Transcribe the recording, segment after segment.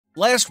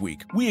Last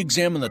week, we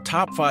examined the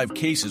top 5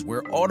 cases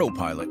where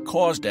Autopilot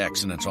caused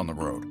accidents on the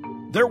road.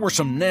 There were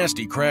some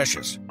nasty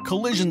crashes,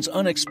 collisions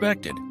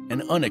unexpected,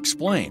 and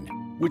unexplained,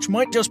 which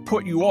might just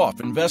put you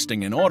off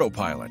investing in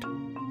Autopilot.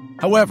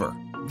 However,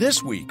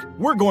 this week,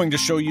 we're going to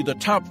show you the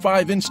top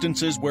 5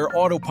 instances where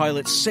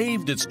Autopilot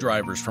saved its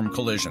drivers from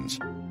collisions.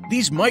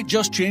 These might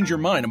just change your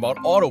mind about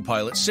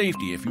Autopilot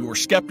safety if you were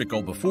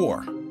skeptical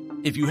before.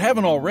 If you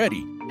haven't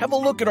already, have a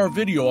look at our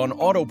video on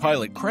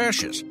Autopilot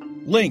crashes,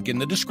 link in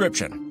the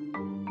description.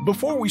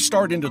 Before we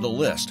start into the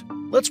list,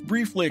 let's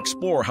briefly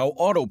explore how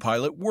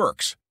Autopilot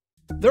works.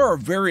 There are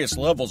various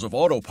levels of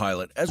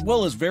Autopilot as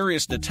well as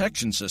various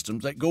detection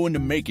systems that go into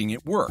making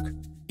it work.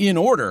 In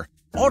order,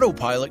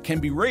 Autopilot can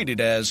be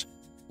rated as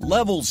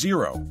Level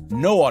 0,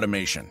 no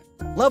automation.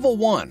 Level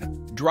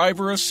 1,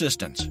 driver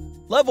assistance.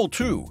 Level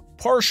 2,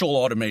 partial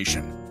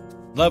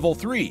automation. Level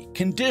 3,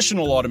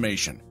 conditional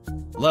automation.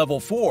 Level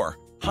 4,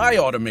 high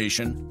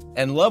automation.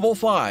 And Level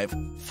 5,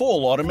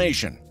 full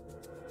automation.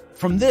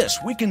 From this,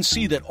 we can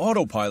see that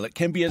Autopilot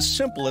can be as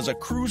simple as a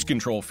cruise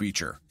control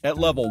feature at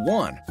Level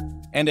 1,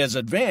 and as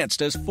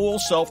advanced as full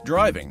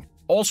self-driving,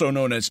 also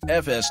known as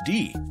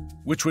FSD,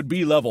 which would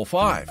be Level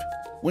 5.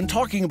 When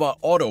talking about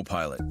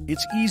Autopilot,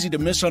 it's easy to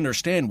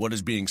misunderstand what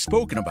is being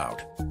spoken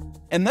about.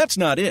 And that's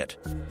not it.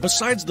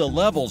 Besides the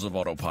levels of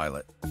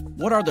Autopilot,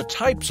 what are the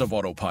types of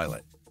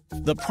Autopilot?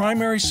 The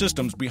primary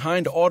systems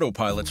behind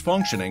Autopilot's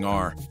functioning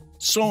are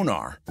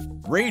sonar,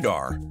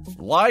 radar,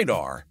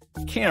 LiDAR,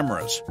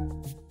 cameras.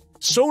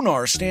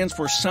 Sonar stands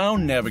for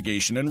sound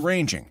navigation and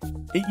ranging.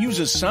 It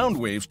uses sound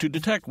waves to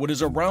detect what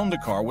is around the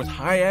car with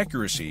high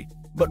accuracy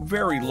but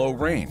very low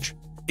range.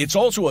 It's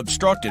also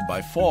obstructed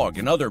by fog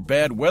and other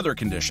bad weather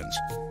conditions.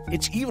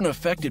 It's even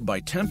affected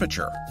by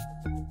temperature.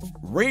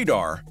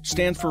 Radar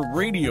stands for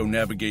radio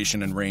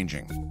navigation and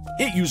ranging.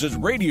 It uses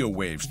radio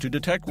waves to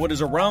detect what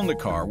is around the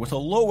car with a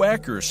low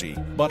accuracy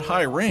but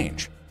high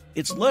range.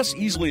 It's less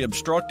easily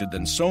obstructed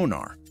than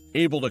sonar,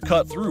 able to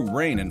cut through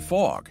rain and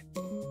fog.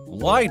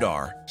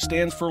 LiDAR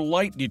stands for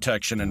light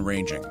detection and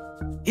ranging.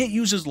 It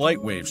uses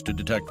light waves to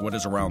detect what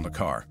is around the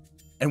car.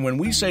 And when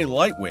we say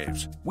light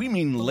waves, we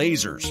mean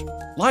lasers.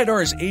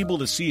 LiDAR is able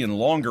to see in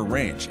longer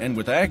range and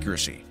with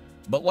accuracy,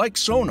 but like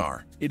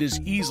sonar, it is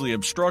easily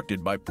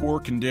obstructed by poor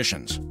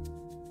conditions.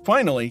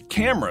 Finally,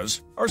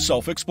 cameras are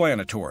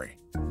self-explanatory.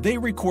 They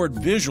record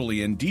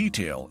visually in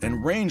detail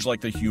and range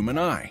like the human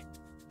eye.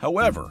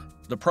 However,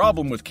 the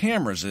problem with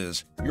cameras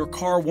is your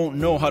car won't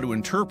know how to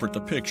interpret the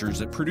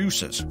pictures it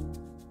produces.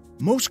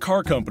 Most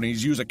car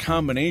companies use a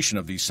combination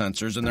of these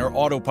sensors in their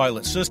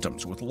Autopilot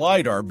systems, with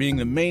LiDAR being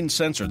the main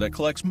sensor that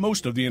collects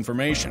most of the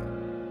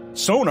information.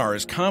 Sonar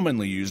is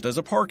commonly used as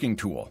a parking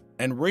tool,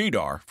 and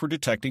radar for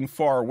detecting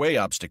far-away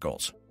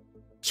obstacles.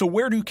 So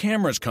where do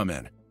cameras come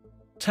in?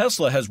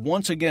 Tesla has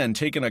once again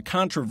taken a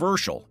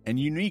controversial and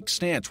unique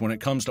stance when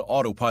it comes to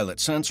Autopilot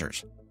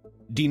sensors,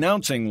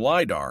 denouncing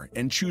LiDAR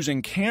and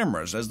choosing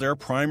cameras as their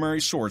primary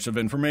source of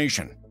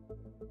information.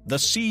 The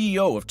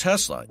CEO of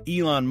Tesla,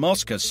 Elon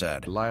Musk, has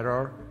said,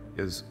 LiDAR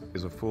is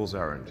a fool's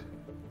errand,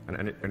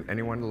 and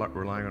anyone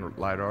relying on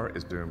LiDAR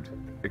is doomed.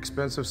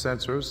 Expensive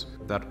sensors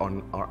that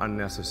are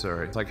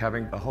unnecessary. It's like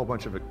having a whole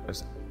bunch of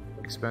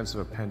expensive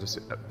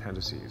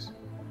appendices.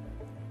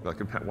 Like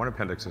one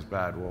appendix is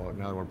bad, well,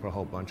 now they want to put a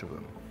whole bunch of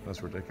them.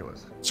 That's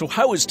ridiculous. So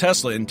how is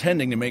Tesla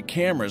intending to make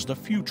cameras the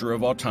future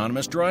of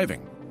autonomous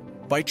driving?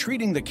 By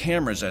treating the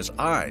cameras as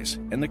eyes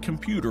and the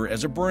computer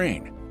as a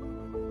brain.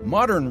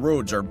 Modern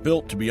roads are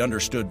built to be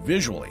understood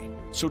visually,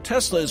 so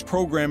Tesla is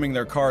programming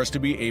their cars to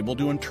be able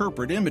to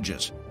interpret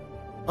images.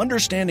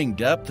 Understanding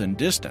depth and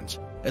distance,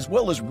 as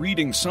well as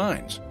reading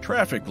signs,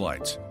 traffic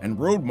lights, and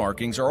road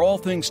markings are all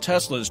things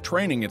Tesla is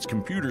training its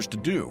computers to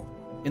do,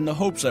 in the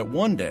hopes that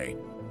one day,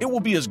 it will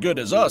be as good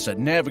as us at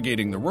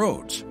navigating the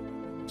roads.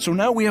 So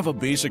now we have a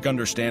basic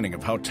understanding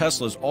of how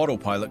Tesla's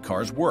Autopilot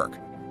cars work.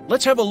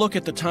 Let's have a look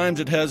at the times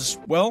it has,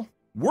 well,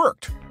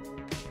 worked.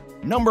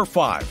 Number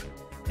 5.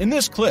 In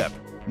this clip,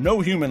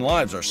 no human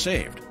lives are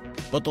saved,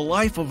 but the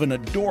life of an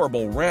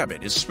adorable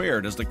rabbit is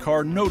spared as the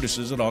car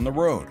notices it on the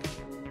road.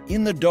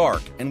 In the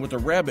dark, and with the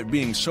rabbit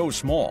being so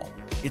small,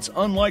 it's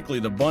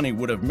unlikely the bunny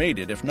would have made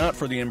it if not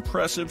for the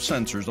impressive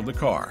sensors of the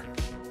car.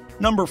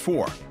 Number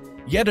 4.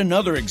 Yet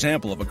another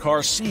example of a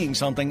car seeing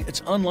something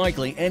it's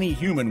unlikely any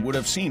human would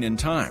have seen in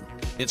time.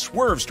 It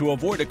swerves to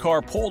avoid a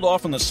car pulled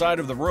off on the side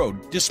of the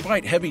road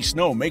despite heavy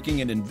snow making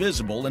it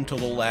invisible until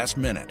the last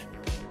minute.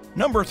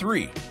 Number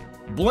 3.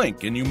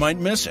 Blink and you might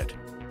miss it.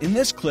 In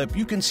this clip,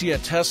 you can see a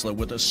Tesla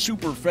with a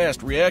super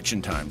fast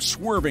reaction time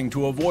swerving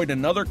to avoid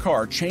another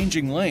car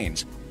changing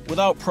lanes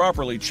without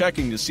properly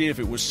checking to see if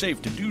it was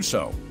safe to do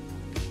so.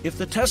 If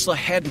the Tesla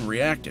hadn't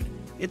reacted,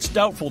 it's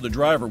doubtful the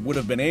driver would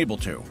have been able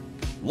to.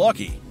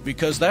 Lucky,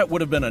 because that would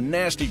have been a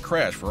nasty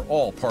crash for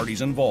all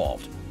parties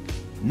involved.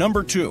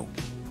 Number 2.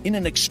 In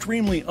an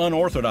extremely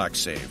unorthodox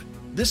save,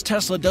 this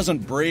Tesla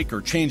doesn't brake or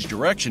change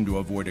direction to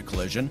avoid a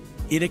collision,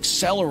 it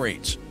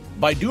accelerates.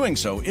 By doing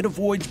so, it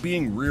avoids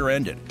being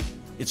rear-ended.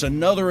 It's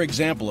another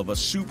example of a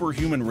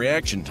superhuman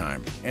reaction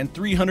time and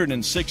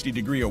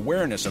 360-degree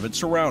awareness of its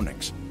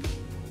surroundings.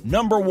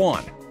 Number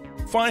 1.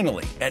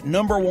 Finally, at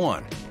number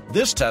 1,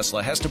 this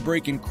Tesla has to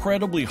brake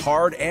incredibly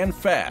hard and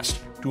fast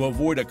to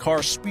avoid a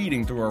car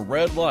speeding through a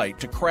red light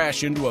to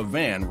crash into a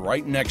van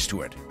right next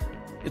to it.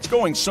 It's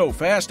going so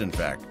fast, in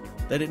fact,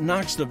 that it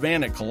knocks the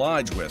van it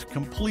collides with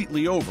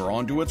completely over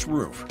onto its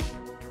roof.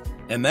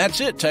 And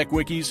that's it,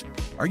 TechWikis.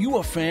 Are you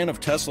a fan of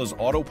Tesla's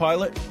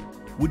Autopilot?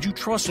 Would you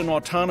trust an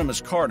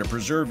autonomous car to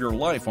preserve your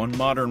life on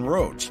modern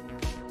roads?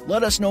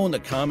 Let us know in the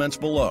comments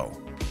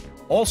below.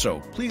 Also,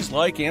 please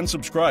like and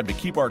subscribe to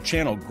keep our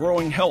channel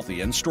growing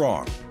healthy and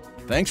strong.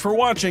 Thanks for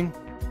watching.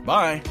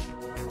 Bye.